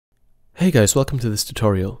Hey guys, welcome to this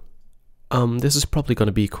tutorial. This is probably going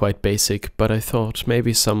to be quite basic, but I thought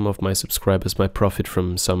maybe some of my subscribers might profit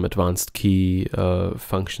from some advanced key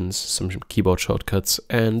functions, some keyboard shortcuts,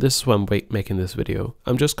 and this is why I'm making this video.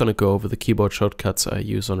 I'm just going to go over the keyboard shortcuts I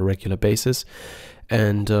use on a regular basis,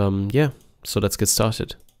 and yeah, so let's get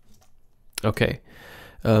started. Okay,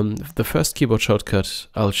 the first keyboard shortcut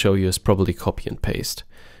I'll show you is probably copy and paste,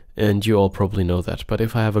 and you all probably know that, but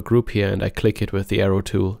if I have a group here and I click it with the arrow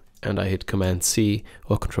tool, and I hit Command C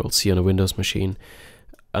or Control C on a Windows machine,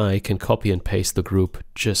 I can copy and paste the group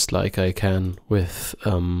just like I can with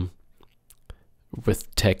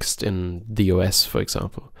text in the OS, for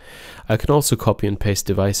example. I can also copy and paste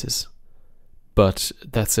devices, but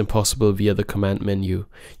that's impossible via the command menu.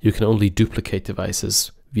 You can only duplicate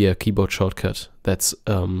devices via a keyboard shortcut. That's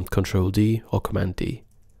Control D or Command D.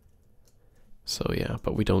 So yeah,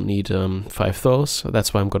 but we don't need 5 of those, so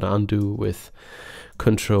that's why I'm going to undo with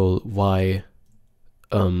Control Y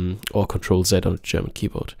or Control Z on a German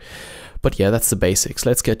keyboard. But yeah, that's the basics.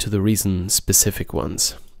 Let's get to the reason specific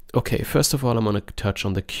ones. Okay, first of all, I'm going to touch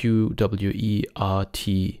on the Q, W, E, R,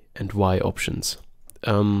 T, and Y options.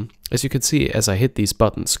 As you can see, as I hit these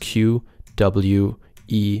buttons, Q, W,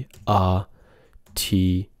 E, R,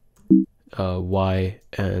 T, Y,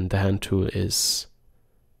 and the hand tool is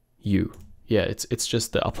U. Yeah, it's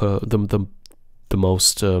just the upper, the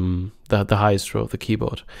highest row of the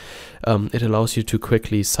keyboard. It allows you to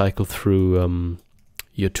quickly cycle through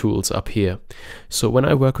your tools up here. So when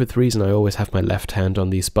I work with Reason, I always have my left hand on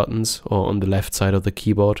these buttons or on the left side of the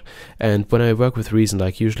keyboard. And when I work with Reason,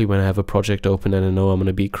 like usually when I have a project open and I know I'm going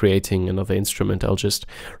to be creating another instrument, I'll just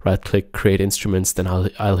right click, create instruments, then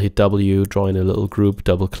I'll hit W, draw in a little group,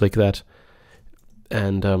 double click that.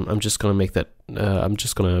 And I'm just going to make that, I'm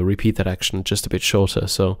just going to repeat that action just a bit shorter.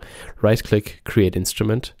 So right click, create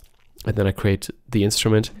instrument, and then I create the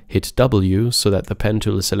instrument, hit W so that the pen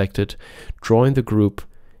tool is selected, draw in the group,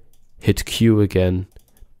 hit Q again,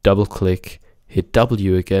 double click, hit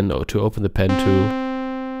W again or to open the pen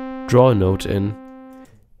tool, draw a note in,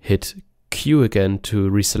 hit Q again to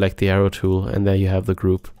reselect the arrow tool, and there you have the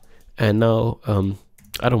group. And now,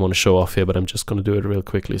 I don't want to show off here, but I'm just going to do it real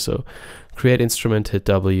quickly. So create instrument, hit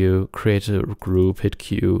W, create a group, hit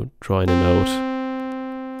Q, draw in a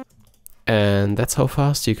note. And that's how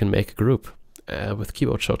fast you can make a group with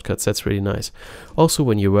keyboard shortcuts. That's really nice. Also,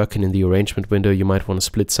 when you're working in the arrangement window, you might want to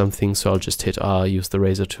split something. So I'll just hit R, use the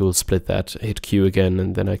razor tool, split that, hit Q again,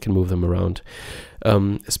 and then I can move them around.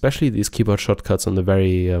 Especially these keyboard shortcuts on the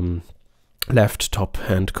very left top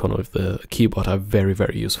hand corner of the keyboard are very,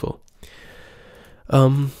 very useful.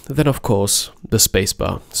 Then of course the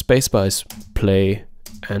spacebar. Spacebar is play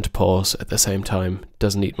and pause at the same time.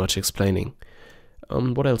 Doesn't need much explaining.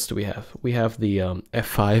 What else do we have? We have the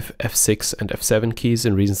F5, F6 and F7 keys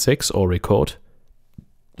in Reason 6 or record.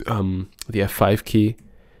 The F5 key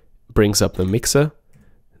brings up the mixer.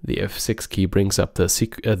 The F6 key brings up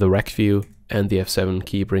the rack view, and the F7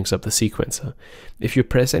 key brings up the sequencer. If you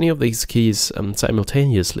press any of these keys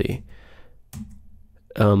simultaneously,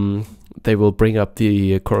 they will bring up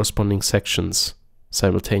the corresponding sections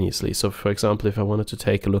simultaneously. So for example, if I wanted to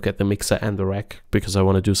take a look at the mixer and the rack because I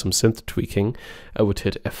want to do some synth tweaking, I would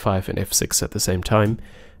hit F5 and F6 at the same time,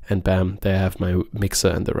 and bam, there I have my mixer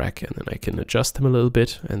and the rack, and then I can adjust them a little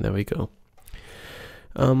bit, and there we go.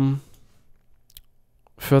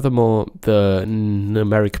 Furthermore, the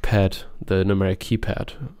numeric pad, the numeric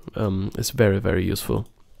keypad, is very, very useful.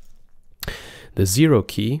 The 0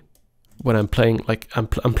 key, when I'm playing, like I'm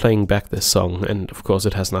playing back this song, and of course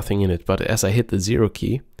it has nothing in it, but as I hit the 0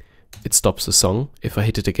 key, it stops the song. If I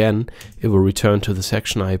hit it again, it will return to the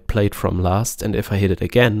section I played from last, and if I hit it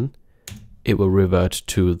again, it will revert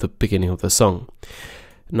to the beginning of the song.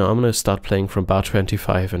 Now I'm going to start playing from bar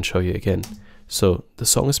 25 and show you again. So the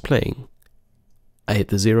song is playing. I hit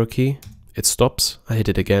the 0 key, it stops, I hit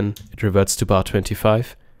it again, it reverts to bar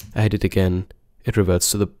 25, I hit it again, it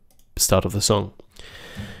reverts to the start of the song.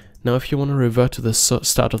 Now, if you want to revert to the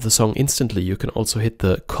start of the song instantly, you can also hit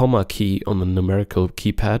the comma key on the numerical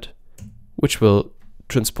keypad, which will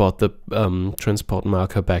transport the transport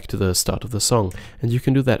marker back to the start of the song. And you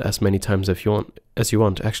can do that as many times as you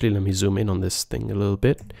want. Actually, let me zoom in on this thing a little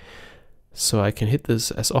bit. So I can hit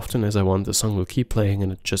this as often as I want. The song will keep playing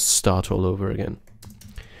and it just start all over again.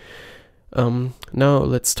 Now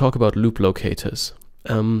let's talk about loop locators.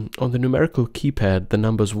 On the numerical keypad, the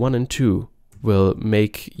numbers 1 and 2 will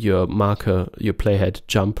make your marker, your playhead,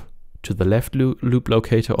 jump to the left loop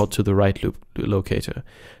locator or to the right loop locator.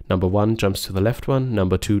 Number 1 jumps to the left one,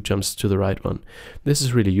 number 2 jumps to the right one. This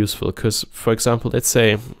is really useful because, for example, let's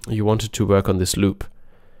say you wanted to work on this loop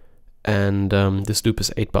and this loop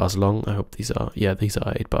is 8 bars long. I hope these are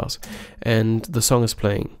 8 bars, and the song is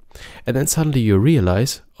playing, and then suddenly you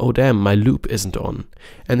realize, oh damn, my loop isn't on,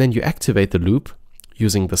 and then you activate the loop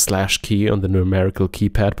using the / key on the numerical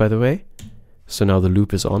keypad, by the way. So now the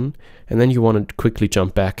loop is on, and then you want to quickly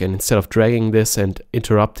jump back, and instead of dragging this and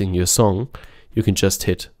interrupting your song, you can just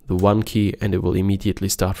hit the 1 key and it will immediately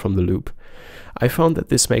start from the loop. I found that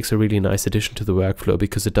this makes a really nice addition to the workflow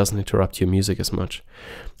because it doesn't interrupt your music as much.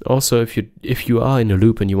 Also, if you are in a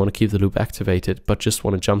loop and you want to keep the loop activated but just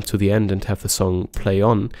want to jump to the end and have the song play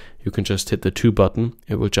on, you can just hit the 2 button,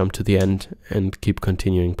 it will jump to the end and keep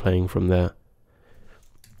continuing playing from there.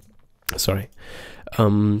 Sorry.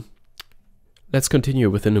 Let's continue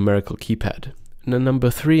with the numerical keypad. The number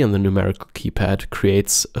 3 on the numerical keypad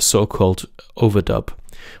creates a so-called overdub,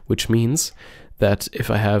 which means that if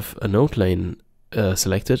I have a note lane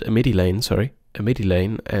selected, a MIDI lane,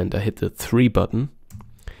 and I hit the 3 button,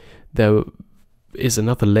 there is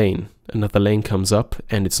another lane comes up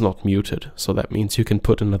and it's not muted. So that means you can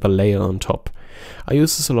put another layer on top. I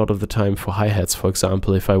use this a lot of the time for hi-hats, for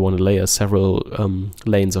example, if I want to layer several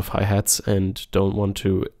lanes of hi-hats and don't want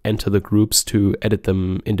to enter the groups to edit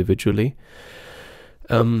them individually.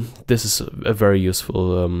 This is a very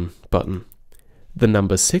useful button. The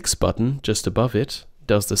number 6 button just above it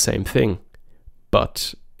does the same thing,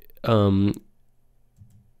 but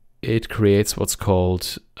it creates what's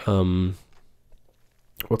called an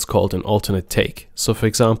alternate take. So for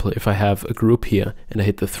example, if I have a group here and I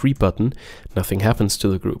hit the 3 button, nothing happens to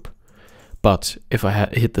the group. But if I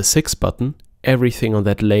hit the 6 button, everything on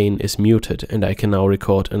that lane is muted and I can now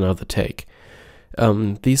record another take.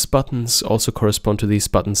 These buttons also correspond to these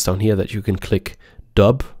buttons down here that you can click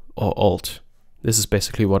Dub or Alt. This is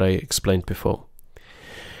basically what I explained before.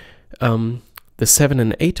 The 7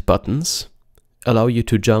 and 8 buttons allow you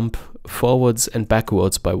to jump forwards and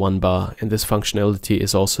backwards by 1 bar, and this functionality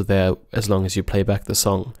is also there as long as you play back the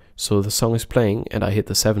song. So the song is playing and I hit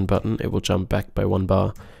the 7 button, it will jump back by 1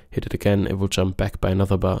 bar, hit it again, it will jump back by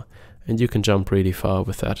another bar, and you can jump really far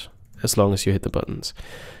with that as long as you hit the buttons.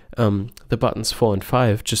 The buttons 4 and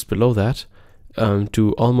 5 just below that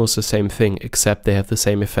do almost the same thing, except they have the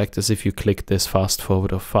same effect as if you click this fast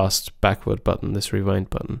forward or fast backward button, this rewind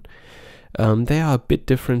button. They are a bit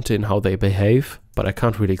different in how they behave, but I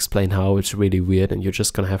can't really explain how. It's really weird and you're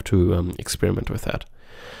just gonna have to experiment with that.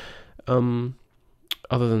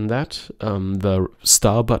 Other than that, the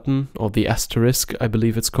star button, or the asterisk, I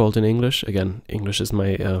believe it's called in English. Again, English is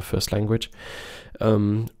my first language.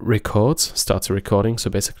 Starts a recording, so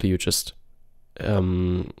basically you just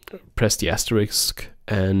press the asterisk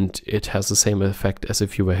and it has the same effect as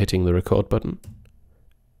if you were hitting the record button.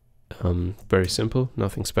 Very simple,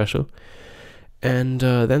 nothing special. And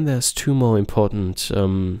then there's 2 more important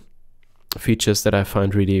features that I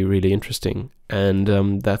find really, really interesting, and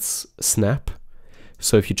that's snap.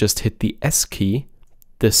 So if you just hit the S key,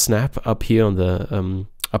 the snap up here on the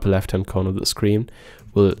upper left-hand corner of the screen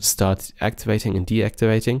will start activating and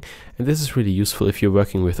deactivating, and this is really useful if you're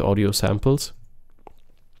working with audio samples.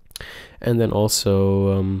 And then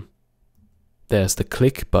also there's the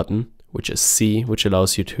click button, which is C, which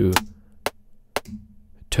allows you to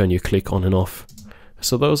turn your click on and off.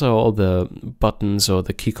 So those are all the buttons or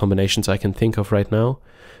the key combinations I can think of right now.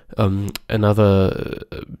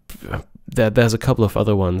 There's a couple of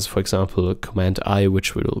other ones, for example, Command I,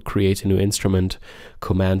 which will create a new instrument,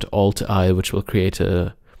 Command Alt I, which will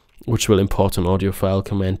import an audio file,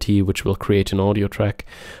 Command T, which will create an audio track.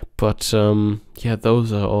 But yeah,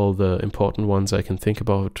 those are all the important ones I can think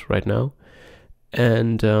about right now.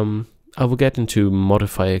 And I will get into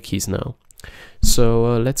modifier keys now.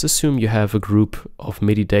 So let's assume you have a group of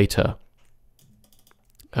MIDI data.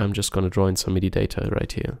 I'm just going to draw in some MIDI data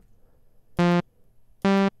right here.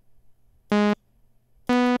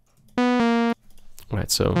 Right,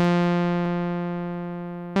 so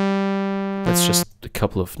that's just a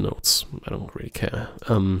couple of notes. I don't really care.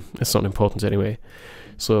 It's not important anyway.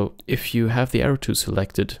 So if you have the arrow tool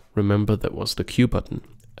selected, remember that was the Q button.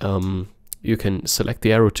 You can select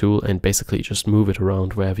the arrow tool and basically just move it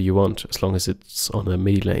around wherever you want, as long as it's on a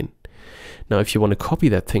MIDI lane. Now, if you want to copy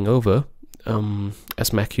that thing over,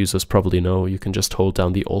 as Mac users probably know, you can just hold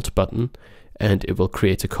down the Alt button and it will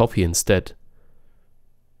create a copy instead.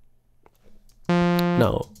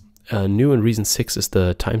 Now, new in Reason 6 is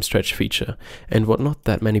the time stretch feature, and what not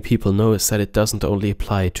that many people know is that it doesn't only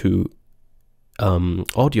apply to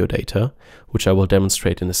audio data, which I will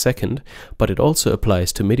demonstrate in a second, but it also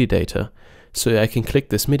applies to MIDI data. So I can click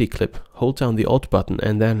this MIDI clip, hold down the Alt button,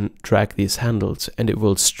 and then drag these handles, and it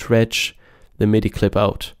will stretch the MIDI clip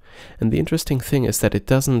out. And the interesting thing is that it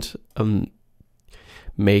doesn't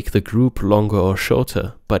make the group longer or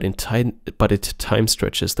shorter, but it time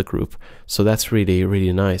stretches the group. So that's really,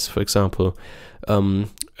 really nice. For example,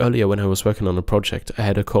 earlier when I was working on a project, I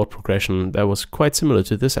had a chord progression that was quite similar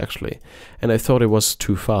to this actually, and I thought it was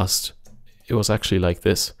too fast. It was actually like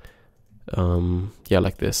this. Yeah,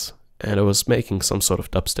 like this. And I was making some sort of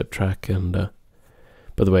dubstep track, and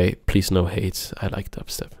by the way, please no hate, I like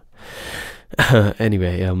dubstep.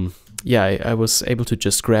 Anyway, yeah, I was able to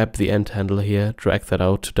just grab the end handle here, drag that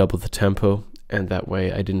out to double the tempo, and that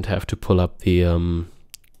way I didn't have to pull up the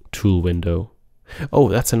tool window. Oh,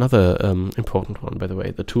 that's another important one, by the way,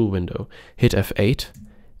 the tool window. Hit F8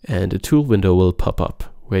 and a tool window will pop up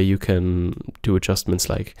where you can do adjustments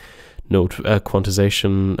like note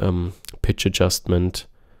quantization, pitch adjustment,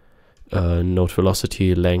 note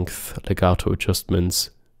velocity, length, legato adjustments,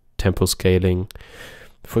 tempo scaling.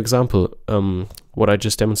 For example, what I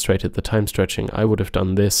just demonstrated, the time stretching, I would have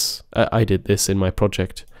done this, I did this in my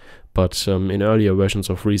project, but in earlier versions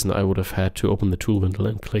of Reason I would have had to open the tool window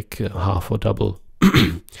and click half or double.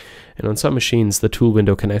 And on some machines the tool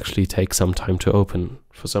window can actually take some time to open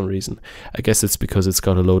for some reason. I guess it's because it's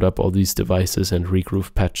got to load up all these devices and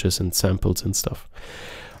regroove patches and samples and stuff.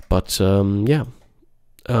 But yeah.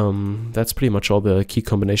 That's pretty much all the key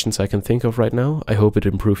combinations I can think of right now. I hope it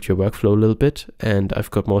improved your workflow a little bit, and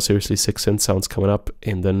I've got more Seriously Sick synth sounds coming up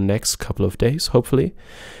in the next couple of days, hopefully.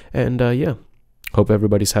 And yeah, hope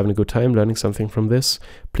everybody's having a good time learning something from this.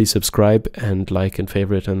 Please subscribe and like and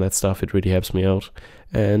favorite and that stuff, it really helps me out.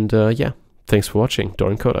 And yeah, thanks for watching.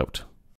 Dorincourt out.